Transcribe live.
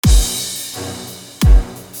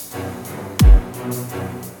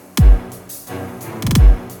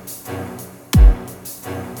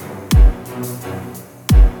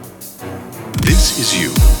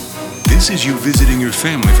is you visiting your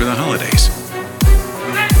family for the holidays.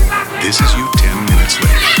 This is you 10 minutes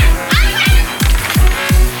later.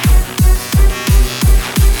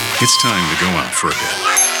 It's time to go out for a bit.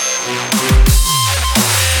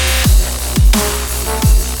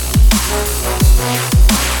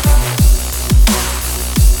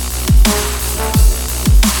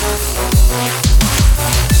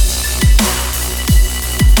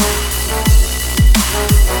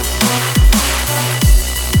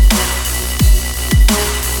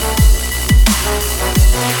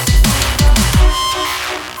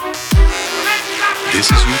 This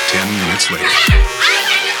is you 10 minutes later.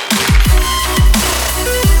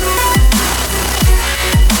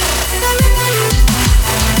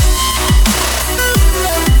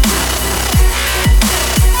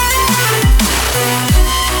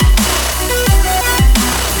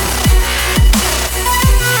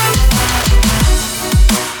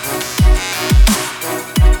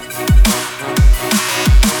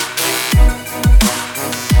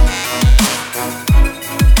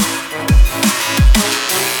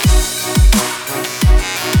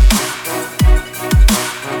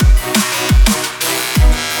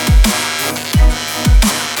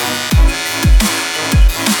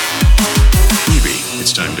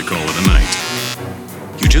 It's time to call it a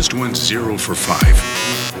night. You just went 0 for 5.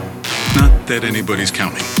 Not that anybody's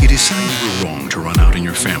counting. You decide you were wrong to run out on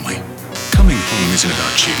your family. Coming home isn't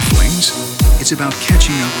about cheap flings. It's about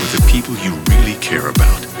catching up with the people you really care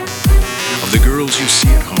about. Of the girls you see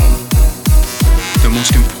at home, the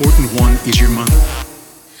most important one is your mother.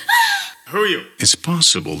 Who are you? It's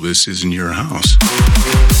possible this isn't your house.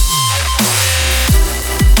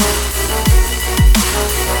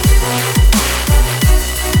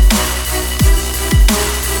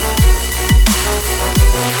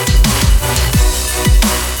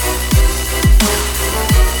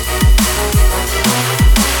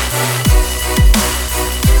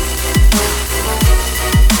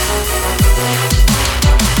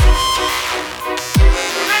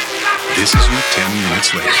 This is you 10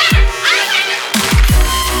 minutes later.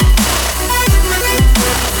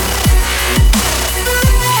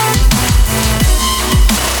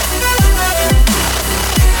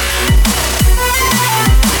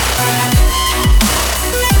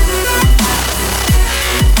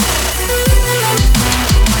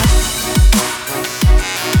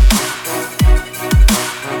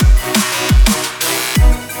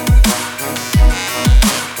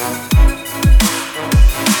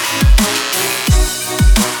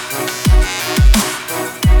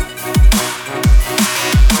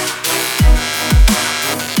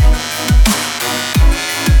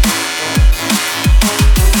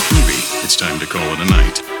 It's time to call it a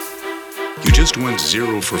night. You just went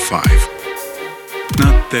 0 for 5.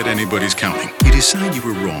 Not that anybody's counting. You decide you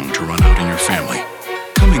were wrong to run out on your family.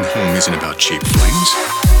 Coming home isn't about cheap flings.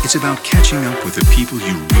 It's about catching up with the people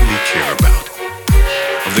you really care about.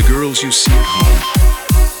 Of the girls you see at home,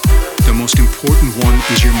 the most important one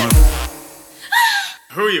is your mother.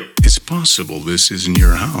 Who are you? It's possible this isn't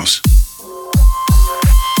your house.